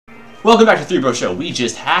Welcome back to 3 Bro Show. We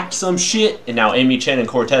just hacked some shit, and now Amy, Chen, and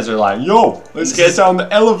Cortez are like, yo, let's get down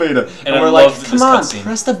the elevator. And we're like, come on,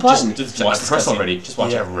 press the button. Just watch press already. Just watch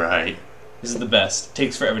it. Yeah, right. This is the best.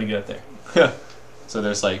 Takes forever to get up there. Yeah. So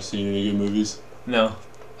there's like, so you need to get movies? No.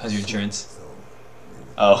 How's your insurance?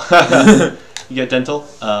 Oh. You get dental?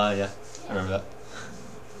 Yeah. I remember that.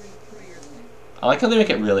 I like how they make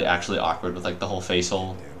it really actually awkward with like the whole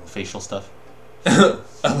facial stuff. I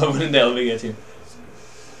love when the elevator gets you.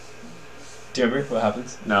 Do you remember what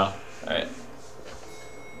happens? No. Alright.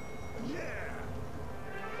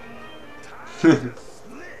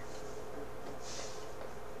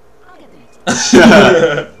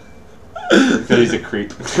 Because he's a creep.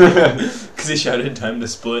 Because he shouted, time to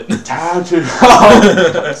split. Time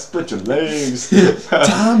to split your legs.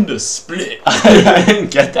 Time to split. I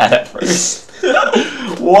didn't get that at first.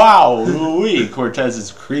 Wow, Louis, Cortez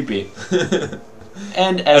is creepy.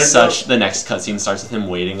 And as such, the next cutscene starts with him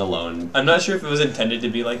waiting alone. I'm not sure if it was intended to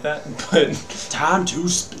be like that, but Time to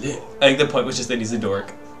split. I think the point was just that he's a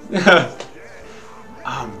dork.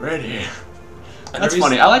 I'm ready. That's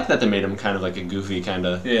funny. I like that they made him kind of like a goofy kind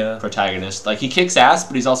of protagonist. Like, he kicks ass,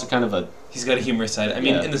 but he's also kind of a... He's got a humorous side. I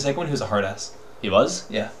mean, in the second one, he was a hard ass. He was?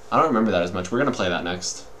 Yeah. I don't remember that as much. We're going to play that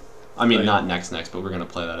next. I mean, not next, but we're going to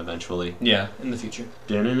play that eventually. Yeah, in the future.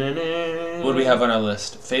 What do we have on our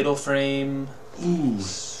list? Fatal Frame... Ooh.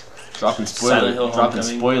 Dropping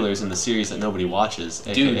spoilers in the series that nobody watches,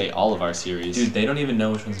 aka all of our series. Dude, they don't even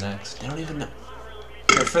know which one's next. They don't even know.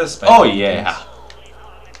 They're for the Spider-Man. Oh, yeah.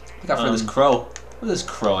 Look out for this crow. Look at this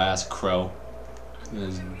crow-ass crow.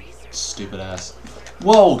 This stupid ass.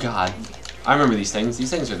 Whoa, God. I remember these things. These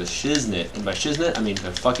things are the shiznit. And by shiznit, I mean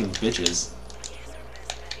they're fucking bitches.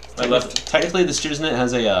 Technically, the shiznit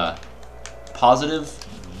has a positive...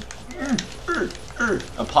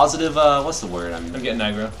 A positive, what's the word? I'm getting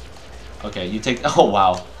aggro. Okay, you take... Oh,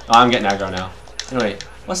 wow. Oh, I'm getting aggro now. Anyway,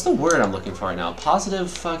 what's the word I'm looking for right now? Positive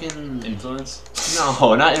fucking... Influence?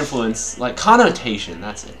 No, not influence. Like, connotation.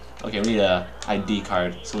 That's it. Okay, we need a ID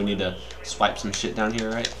card, so we need to swipe some shit down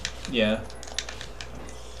here, right? Yeah.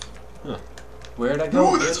 Huh. Where'd I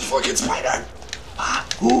go? Ooh, there's a fucking spider! Ah,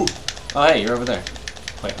 ooh! Oh, hey, you're over there.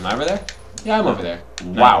 Wait, am I over there? Yeah, I'm over there.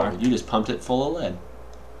 Wow, you just pumped it full of lead.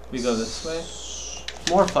 We go this way?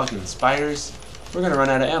 More fucking spiders. We're gonna run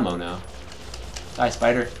out of ammo now. Die,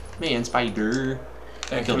 spider. Man, spider.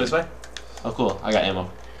 I killed this way? Oh, cool. I got ammo.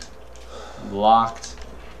 Locked.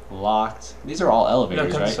 These are all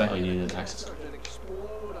elevators, right? Oh, you need an access.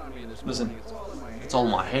 Listen. It's all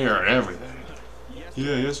my hair and everything.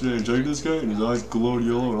 Yeah, yesterday I injected this guy and his eyes glowed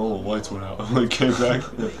yellow and all the lights went out. I came back.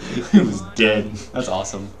 He was dead. That's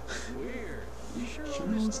awesome. Sure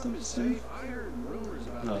that stuff is safe?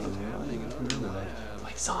 No,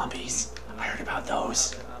 like zombies. I heard about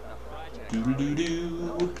those.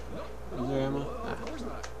 Doo-doo-doo-doo. Is there ammo? Nah.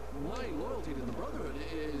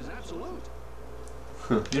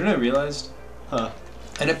 You know what I realized? Huh.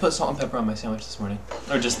 I didn't put salt and pepper on my sandwich this morning.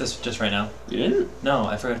 Or just right now. You didn't? No,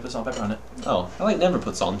 I forgot to put salt and pepper on it. Oh, I like never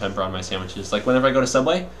put salt and pepper on my sandwiches. Like whenever I go to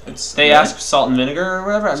Subway, they ask salt and vinegar or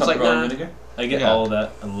whatever. I'm just like, nah. Vinegar? I get all of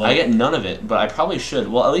that. I get none of it, but I probably should.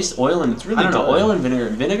 Well, at least oil and I don't know, oil and vinegar.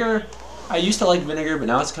 Vinegar, I used to like vinegar, but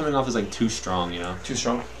now it's coming off as like too strong, you know. Too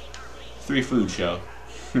strong. 3 Food Show.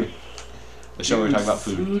 The show where we talk about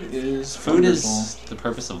food. Food is the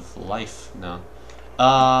purpose of life. No.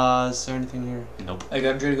 Is there anything here? Nope. I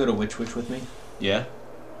got Andrea to go to Witch with me. Yeah?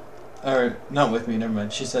 Or, not with me, never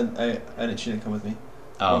mind. She said, she didn't come with me.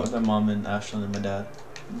 Oh. With my mom and Ashlyn and my dad.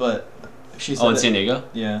 But, she said... Oh, in San Diego?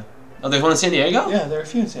 Yeah. Oh, there's one in San Diego? Yeah, there are a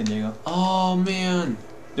few in San Diego. Oh, man.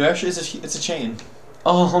 There actually is it's a chain.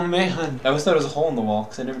 Oh, man. I always thought it was a hole in the wall,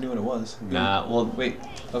 because I never knew what it was. Nah, well... Wait,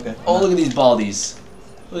 okay. Oh, look at these baldies.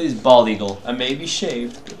 Look at these bald eagle. I may be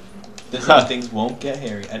shaved. These things won't get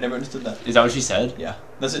hairy. I never understood that. Is that what she said? Yeah.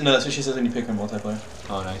 That's what she says when you pick her multiplayer.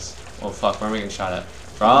 Oh, nice. Oh, fuck. Where am I getting shot at?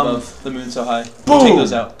 From above, the moon so high. Boom! Take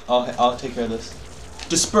those out. I'll take care of this.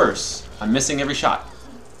 Disperse. I'm missing every shot.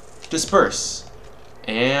 Disperse.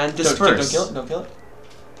 And disperse. Don't kill it. Don't kill it.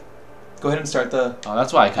 Go ahead and start the... Oh,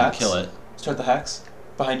 that's why I couldn't kill it. Start the hacks.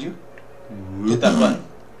 Behind you. Hit that button.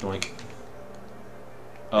 Doink.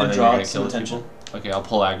 Oh, and then draw you're gonna kill attention. people? Okay, I'll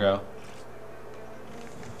pull aggro.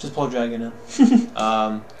 Just pull dragon in.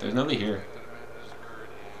 There's nobody here.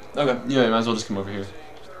 Okay. Yeah, might as well just come over here.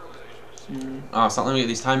 Oh, it's not letting me get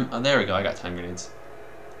these time... Oh, there we go. I got time grenades.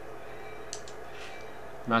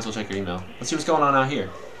 Might as well check your email. Let's see what's going on out here.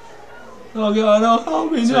 Oh, God. Oh,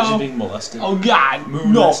 help me, so no. She's being molested. Oh, God.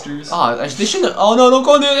 Molesters. No. Oh, they shouldn't have... Oh, no, don't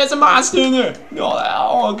go in there. There's a monster in there. No,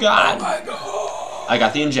 oh, God. Oh, my God. I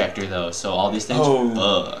got the injector, though, so all these things are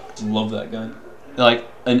fucked. Love that gun. They're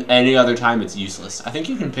like, And any other time, it's useless. I think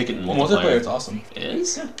you can pick it in multiplayer. It's awesome. It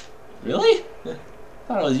is? Yeah. Really? Yeah. I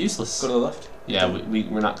thought it was useless. Go to the left. Yeah,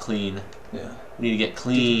 we're not clean. Yeah. We need to get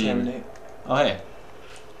clean. Decontaminate. Oh, hey.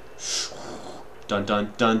 Dun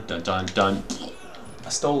dun dun dun dun dun. I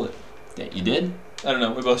stole it. Yeah, you did? I don't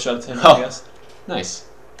know. We both shot at the same Oh. time, I guess. Nice.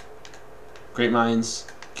 Great minds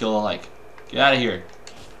kill alike. Get out of here.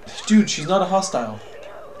 Dude, she's not a hostile.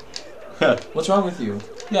 What's wrong with you?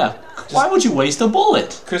 Yeah. Why would you waste a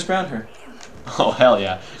bullet? Chris Brown her. Oh, hell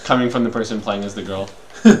yeah. Coming from the person playing as the girl.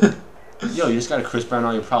 Yo, you just gotta Chris Brown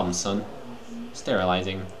all your problems, son.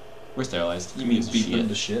 Sterilizing. We're sterilized. You mean Piece of beat them shit.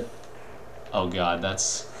 to shit? Oh god,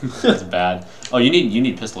 that's that's bad. Oh, you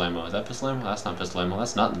need pistol ammo. Is that pistol ammo? That's not pistol ammo.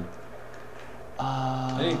 That's nothing.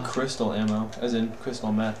 I need crystal ammo, as in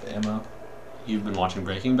crystal meth ammo. You've been watching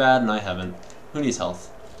Breaking Bad, and I haven't. Who needs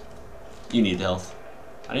health? You need health.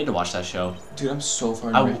 I need to watch that show. Dude, I'm so far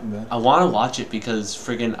in Breaking Bad. I want to watch it because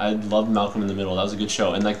friggin' I loved Malcolm in the Middle. That was a good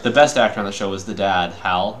show. And like the best actor on the show was the dad,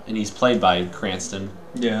 Hal, and he's played by Cranston.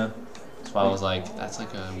 Yeah. That's why I was like, that's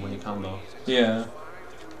like a winning combo. Yeah.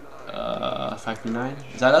 5 through 9?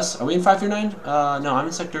 Is that us? Are we in 5 through 9? No, I'm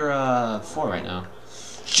in sector 4 right now.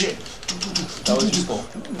 Shit! That was useful.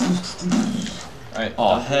 Alright.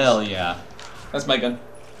 Oh, hell yeah. That's my gun.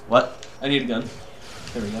 What? I need a gun.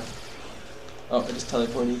 There we go. Oh, I just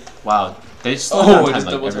teleported. Wow. They just Oh, I just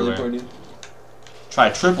double teleported. Try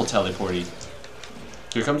triple teleporting.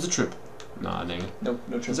 Here comes the trip. Nah, dang it. Nope,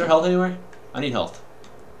 no trips. Is there health anywhere? I need health.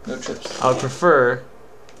 No trips. I would prefer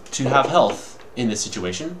to have health in this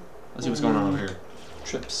situation. Let's see what's going on over here.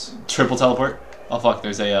 Trips. Triple teleport? Oh fuck,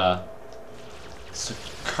 there's a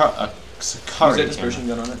Sakari Use that dispersion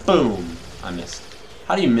camera. gun on it. Boom! I missed.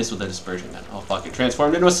 How do you miss with a dispersion gun? Oh fuck, it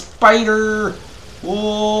transformed into a spider!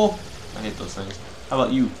 Whoa! I hate those things. How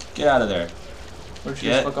about you? Get out of there. Or just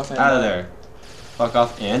Get fuck off and out of die. there. Fuck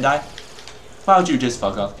off and die? Why would you just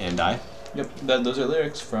fuck off and die? Yep, those are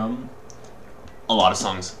lyrics from... A lot of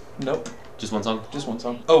songs. Nope, Just one song? just one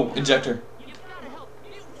song. Oh, Injector.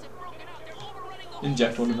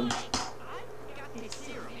 Inject one of them.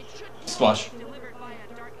 Splash.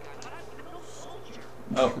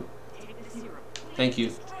 Oh. Thank you.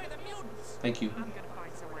 Thank you.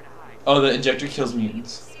 Oh, the injector kills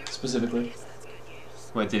mutants, specifically.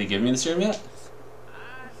 Wait, did he give me the serum yet?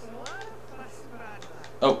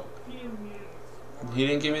 Oh. He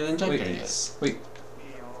didn't give me the injector Wait. yet. Wait.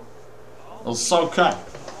 Oh, so cut.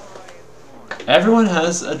 Everyone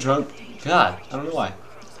has a drunk... God, I don't know why.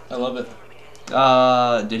 I love it.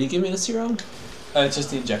 Did he give me the serum? It's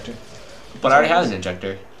just the injector. But I already had an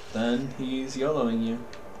injector. Then he's YOLOing you.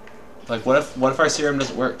 Like, what if our serum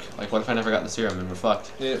doesn't work? Like, what if I never got the serum and we're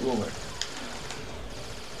fucked? It will work.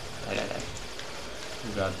 Die, die, die.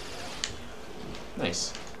 Oh god.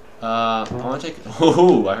 Nice. I want to take...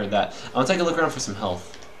 Oh, I heard that. I want to take a look around for some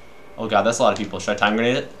health. Oh god, that's a lot of people. Should I time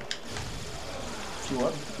grenade it? If you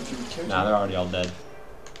want, if you would care. Nah, they're already all dead.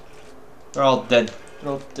 They're all dead.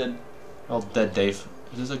 They're all dead. They're all dead, Dave.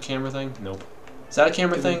 Is this a camera thing? Nope. Is that a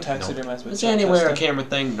camera thing? Nope. Taxidermized with Is there anywhere a Chuck camera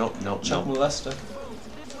thing? Nope, nope, Chuck nope. Molesta.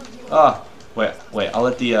 Ah, wait, I'll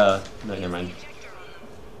let the, no, never mind.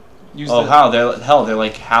 Use Oh, the, how? They're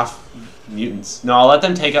like half mutants. No, I'll let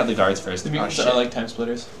them take out the guards first. the Oh, mutants shit. are like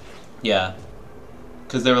TimeSplitters. Yeah.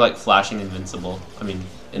 Because they were like flashing invincible. I mean,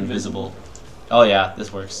 invisible. Oh yeah,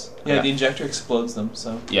 this works. Yeah, the injector explodes them,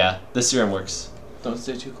 so Yeah, the serum works. don't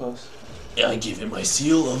stay too close. I give it my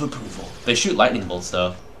seal of approval. They shoot lightning bolts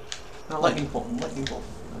though. Not Lightning bolt, lightning bolt.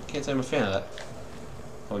 I can't say I'm a fan of that.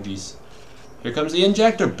 Oh jeez. Here comes the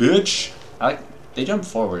injector, bitch! They jump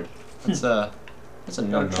forward. That's a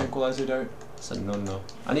no-no. Tranquilizer dart. That's a no-no.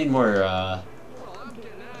 I need more,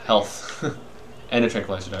 health. And a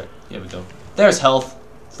tranquilizer dart. Here we go. There's health!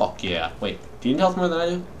 Fuck yeah. Wait, do you need health more than I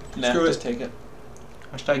do? Nah, Screw just it. take it.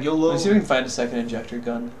 Hashtag YOLO. Let's see if we can find a second injector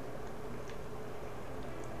gun.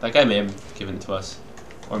 That guy may have given it to us.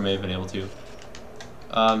 Or may have been able to.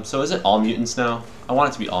 So is it all mutants now? I want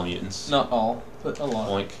it to be all mutants. Not all, but a lot.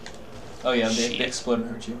 Boink. Oh yeah, they Shit. explode and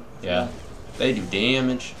hurt you. Yeah. They do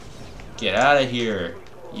damage. Get out of here.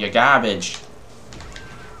 You garbage.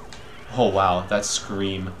 Oh wow, that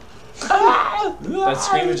scream. That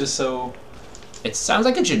scream is just so It sounds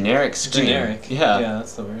like a generic scream. generic. Yeah. Yeah,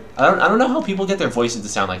 that's the word. I don't know how people get their voices to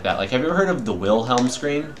sound like that. Like, have you ever heard of the Wilhelm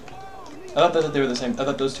scream? I thought that they were the same. I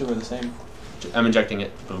thought those two were the same. I'm injecting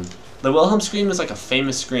it. Boom. The Wilhelm scream is like a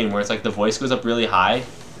famous scream where it's like the voice goes up really high.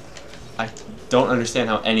 I don't understand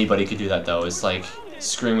how anybody could do that though. It's like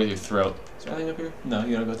scream with your throat. Is there anything up here? No,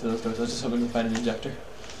 you gotta go through those doors. I was just hoping to find an injector.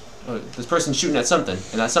 Oh, this person's shooting at something,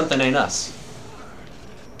 and that something ain't us.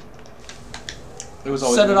 It was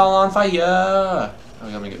always Set it me. all on fire! Oh,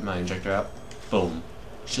 I gotta get my injector out. Boom.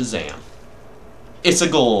 Shazam. It's a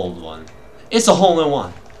gold one. It's a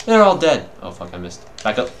hole-in-one. They're all dead. Oh, fuck, I missed.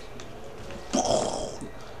 Back up. I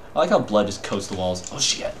like how blood just coats the walls. Oh,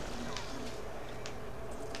 shit.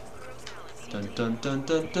 Dun dun dun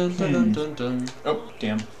dun dun dun dun dun. Oh,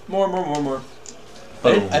 damn. More.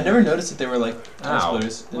 Boom. I never noticed that they were like Ow.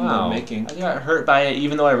 TimeSplitters in the making. I got hurt by it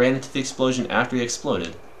even though I ran into the explosion after he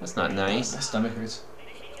exploded. That's not nice. My stomach hurts.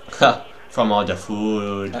 From all the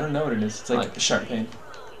food. I don't know what it is. It's like sharp pain.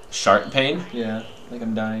 Sharp pain? Yeah, like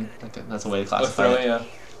I'm dying. Okay, that's a way to Oh, classify throw it. a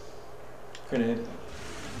grenade.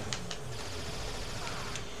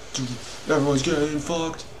 Everyone's getting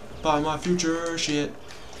fucked by my future shit.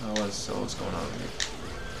 What's going on here?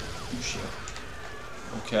 Oh, shit.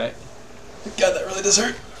 Okay. God, that really does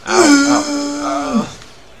hurt. Ow.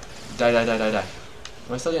 Die. Am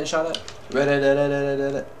I still getting shot at?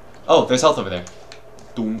 Oh, there's health over there.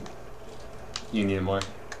 Doom. You need more.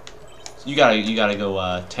 You gotta go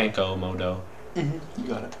Tanko Modo. You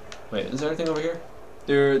got it. Wait, is there anything over here?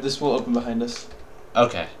 This will open behind us.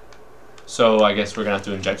 Okay. So I guess we're gonna have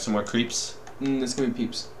to inject some more creeps. It's gonna be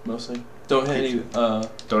peeps, mostly. Don't hit any,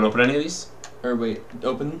 Don't open any of these? or wait,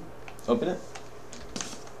 open it?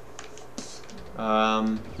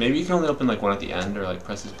 Maybe you can only open like one at the end or like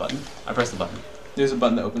press this button. I press the button. There's a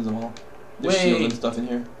button that opens them all. There's Wait. shield and stuff in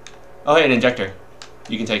here. Oh hey, an injector.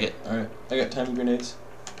 You can take it. Alright, I got time grenades.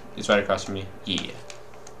 It's right across from me. Yeah.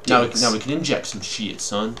 Dicks. Now we can inject some shit,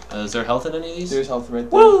 son. Is there health in any of these? There's health right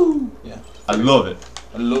there. Woo! Yeah. I love it.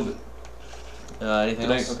 I love it.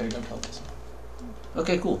 Anything else? Okay, I got health.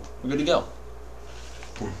 Okay, cool. We're good to go.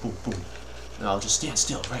 Boom, boom, boom. And I'll just stand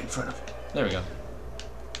still right in front of it. There we go.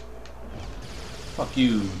 Fuck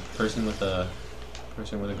you, person with a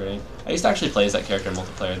grenade. I used to actually play as that character in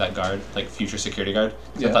multiplayer, that guard, like future security guard.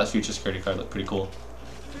 Yeah. I thought future security guard looked pretty cool.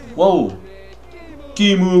 Whoa!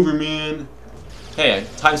 Game over, man. Hey,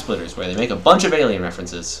 TimeSplitters, where they make a bunch of Alien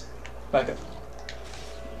references. Back up.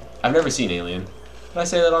 I've never seen Alien. Did I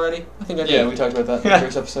say that already? I think I did. Yeah, we talked about that in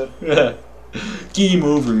the first episode. Game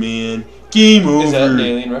over, man. Game over. Is that an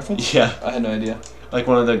Alien reference? Yeah. I had no idea. Like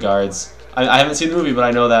one of the guards. I haven't seen the movie, but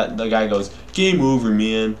I know that the guy goes, "Game over,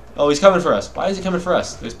 man." Oh, he's coming for us. Why is he coming for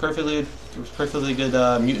us? There's perfectly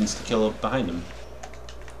good mutants to kill behind him.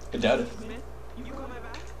 I doubt it.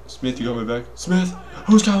 Smith, you got my back? Smith,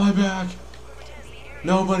 who's got my back?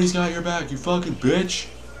 Nobody's got your back, you fucking bitch.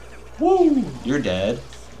 Woo! You're dead.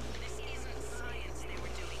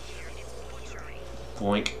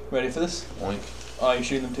 Boink. Ready for this? Boink. Oh, you're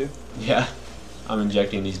shooting them too? Yeah. I'm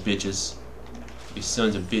injecting these bitches. These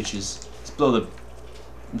sons of bitches. Let's blow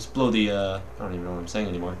the, I don't even know what I'm saying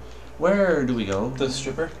anymore. Where do we go? The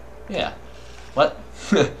stripper? Yeah. What?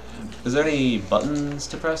 Is there any buttons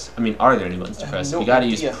to press? I mean, are there any buttons to press? No You gotta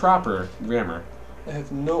idea. use proper grammar. I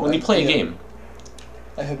have no idea. When you play a game.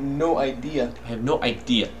 I have no idea. I have no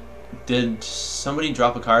idea. Did somebody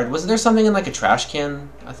drop a card? Wasn't there something in like a trash can?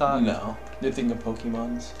 I thought. No. They're thinking of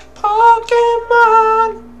Pokemons.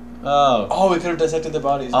 Pokemon! Oh. Oh, we could have dissected their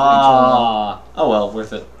bodies. Ah. Oh well,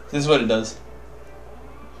 worth it. This is what it does.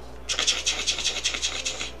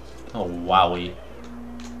 Oh wowie.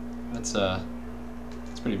 That's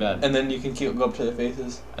pretty bad. And then you can go up to their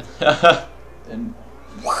faces. And.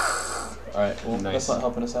 Alright, well, Nice. that's not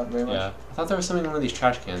helping us out very much. Yeah. I thought there was something in one of these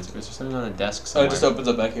trash cans. Or is there something on a desk Oh, somewhere? it just opens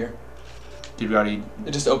up back here. Did we already?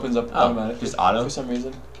 It just opens up automatically. Just auto? For some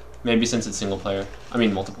reason. Maybe since it's single player. I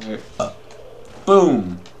mean multiplayer.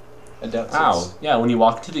 Boom! I doubt Ow. so. Yeah, when you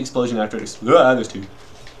walk into the explosion after it explodes. Ah, there's two.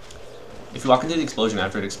 If you walk into the explosion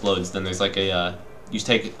after it explodes, then there's like a, you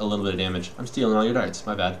take a little bit of damage. I'm stealing all your darts.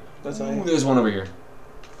 My bad. That's Ooh, alright. there's one over here.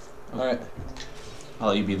 Alright. I'll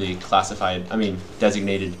let you be the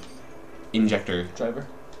designated injector. Driver.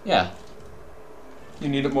 Yeah. You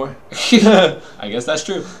need it more. I guess that's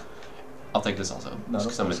true. I'll take this also. No, Just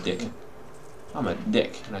because I'm a dick. I'm a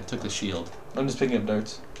dick, and I took the shield. I'm just picking up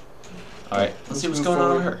darts. Alright, let's see what's move going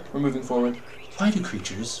on over forward. here. We're moving forward. Why do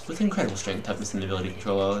creatures with incredible strength, toughness, and the ability to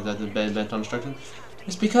control that the bent on destruction?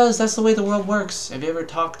 It's because that's the way the world works. Have you ever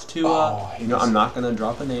talked to, I hate you know, this. I'm not going to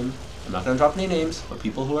drop a name. I'm not going to drop any names, but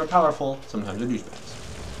people who are powerful sometimes are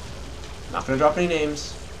douchebags. Not going to drop any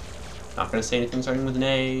names. Not going to say anything starting with an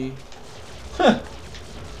A.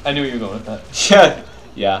 I knew you were going with that. Yeah.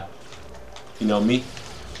 Yeah. You know me.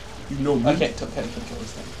 You know me. I can't kill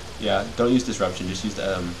this thing. Yeah, don't use disruption, just use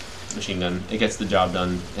the machine gun. It gets the job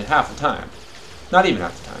done in half the time. Not even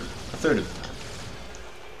half the time. A third of the time.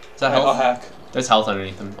 Is that I'll health? hack. There's health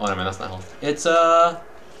underneath them. Oh, no, man, that's not health. It's,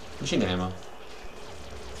 machine gun ammo.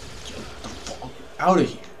 Get the fuck out of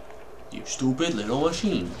here, you stupid little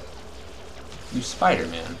machine. You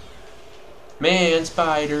Spider-Man. Man,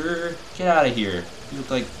 spider, get out of here. You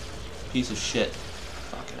look like a piece of shit.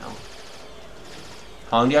 Fucking hell.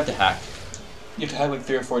 How long do you have to hack? You have to hack like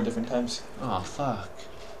 3 or 4 different times. Oh, fuck.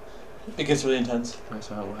 It gets really intense. Alright,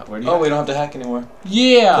 so where do you Oh, we don't have to hack anymore.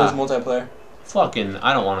 Yeah! Because multiplayer. Fucking,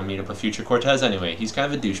 I don't want to meet up with Future Cortez anyway. He's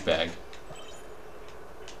kind of a douchebag.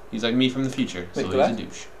 He's like me from the future, so Wait, he's a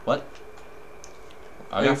douche. What?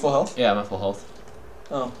 Are you full health? Yeah, I'm at full health.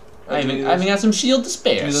 Oh. I even got some shield to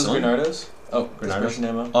spare. Do those son. Grenardos? Oh, Grenardos? dispersion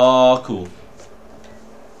ammo. Oh, cool.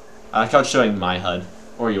 I like how it's showing my HUD.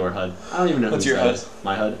 Or your HUD. I don't even know What's whose your HUD HUD? is.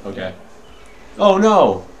 My HUD? Okay. Oh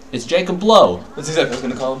no! It's Jacob Blow! That's exactly what I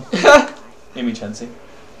was going to call him. Amy Chency.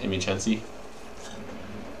 Amy Chency.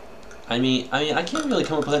 I mean, I can't really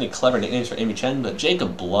come up with any clever nicknames for Amy Chen, but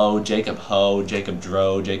Jacob Blow, Jacob Ho, Jacob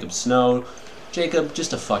Dro, Jacob Snow, Jacob,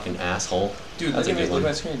 just a fucking asshole. Dude, That's a good look one. at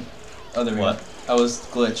my screen. Oh, there we What? go. I was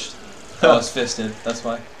glitched. I was fisted, that's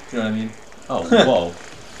why. You know what I mean? Oh, whoa.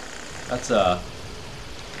 That's,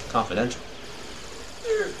 confidential.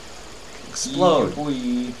 Explode. Yeah, boy.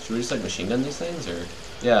 Should we just, like, machine gun these things, or?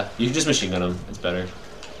 Yeah, you can just machine gun them. It's better.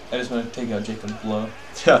 I just want to take out Jacob Blow.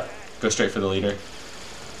 Yeah. Go straight for the leader.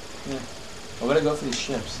 Yeah. Why would I go for these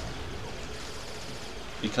ships?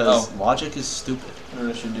 Because logic is stupid. I don't know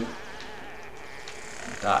what I should do.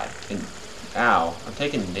 Die. And, ow. I'm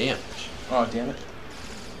taking damage. Oh, damn it.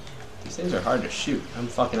 These things are hard to shoot. I'm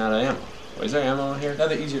fucking out of ammo. Wait, is there ammo in here? Now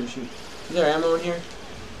they're easier to shoot. Is there ammo in here?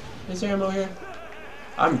 Is there ammo here?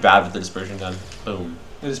 I'm bad with the dispersion gun. Boom.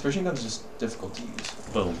 The dispersion gun's just difficult to use.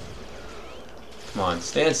 Boom. Come on,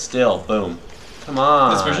 stand still. Boom. Come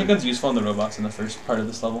on. The dispersion gun's useful on the robots in the first part of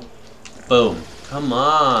this level. Boom. Come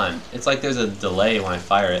on. It's like there's a delay when I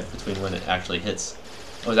fire it between when it actually hits.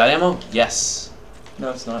 Oh, is that ammo? Yes.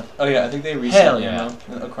 No, it's not. Oh yeah, I think they reset Hell yeah.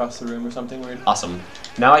 ammo across the room or something weird. Awesome.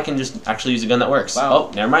 Now I can just actually use a gun that works. Wow.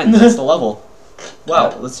 Oh, never mind. That's the level.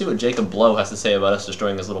 Wow, let's see what Jacob Blow has to say about us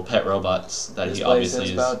destroying his little pet robots that This he place obviously is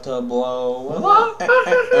is. about to blow.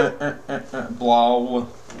 Blow.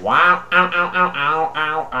 Wow, ow, ow, ow, ow,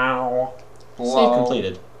 ow, ow. Blow. Save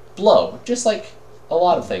completed. Blow, just like a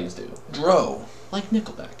lot of things do. Dro. Like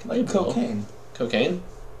Nickelback. Like Blow. cocaine. Cocaine?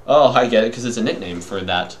 Oh, I get it, because it's a nickname for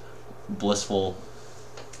that blissful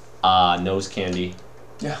nose candy.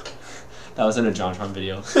 Yeah. That was in a JonTron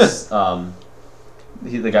video.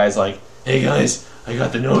 The guy's like, hey guys, I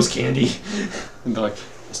got the nose candy. And they're like,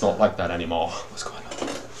 it's not like that anymore. What's going on?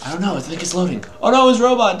 I don't know, I think it's loading. Oh no, his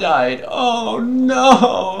robot died. Oh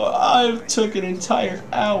no, I took an entire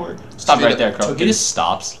hour. Stop right there, Crow. He just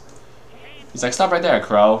stops. He's like, stop right there,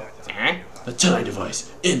 Crow. The time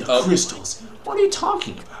device in the crystals. What are you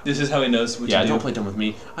talking about? This is how he knows what to do. Don't play dumb with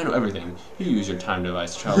me. I know everything. You use your time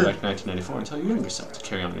device to travel back to 1994 and tell your younger self to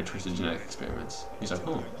carry on your twisted genetic experiments. He's like,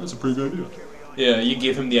 oh, that's a pretty good idea. Yeah, you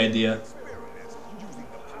gave him the idea.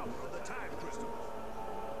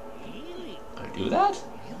 I do that?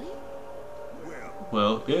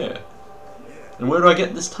 Well, yeah. And where do I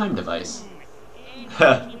get this time device?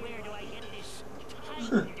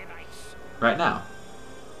 Right now.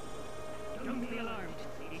 Don't be alarmed.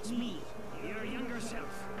 It's me, your younger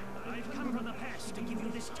self. I've come from the past to give you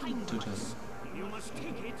this time device. You must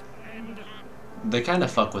take it and... They kind of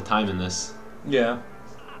fuck with time in this. Yeah.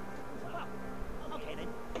 Okay then.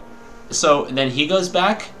 So then he goes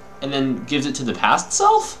back and then gives it to the past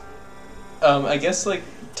self? I guess like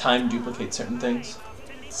time duplicates certain things.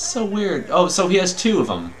 So weird. Oh, so he has 2 of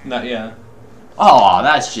them. Not yeah. Oh,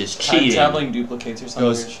 that's just Time cheating. traveling duplicates or some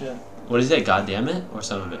Goes- weird shit. What is it? God damn it? Or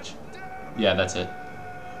son of a bitch? Yeah, that's it.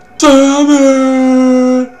 Damn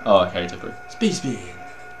it! Oh, Harry took her. Spaceman.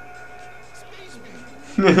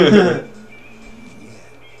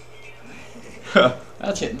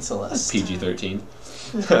 That's Kitten Celeste. PG-13.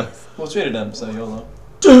 Well, it's rated M, so YOLO.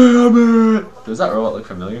 Damn it! Does that robot look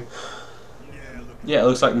familiar? Yeah, it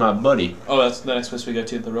looks like my buddy. Oh, that's the next place we go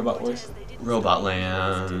to, the robot voice. Robot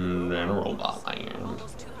Land and Robot Land.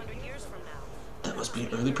 That must be an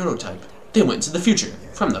early prototype. They went into the future,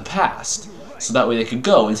 from the past, so that way they could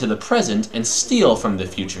go into the present and steal from the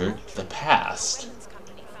future, the past.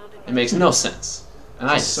 It makes no sense. And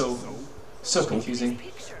I So confusing.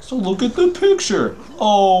 So look at the picture.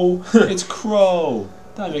 Oh, it's Crow.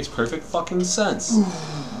 That makes perfect fucking sense.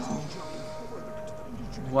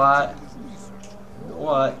 What?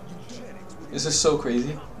 What? This is so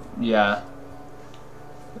crazy. Yeah.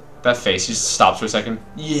 That face, he just stops for a second.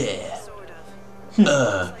 Yeah. You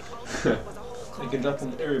can drop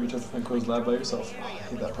in the area but you have to find Crow's lab by yourself. Oh, I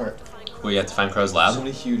hate that part. Well, you have to find Crow's So lab?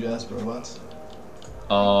 many huge ass robots.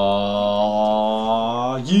 Yeah.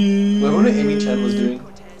 I wonder what Amy Chen was doing.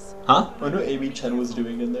 Huh? I wonder what Amy Chen was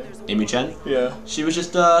doing in there. Amy Chen? Yeah. She was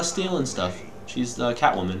just stealing stuff. She's the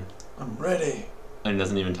Catwoman. I'm ready. And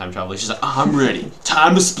doesn't even time travel. She's like, I'm ready.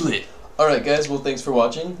 Time to split. Alright guys, well thanks for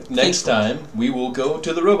watching. Next time, we will go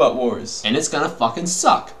to the Robot Wars. And it's gonna fucking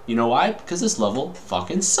suck. You know why? Because this level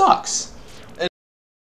fucking sucks.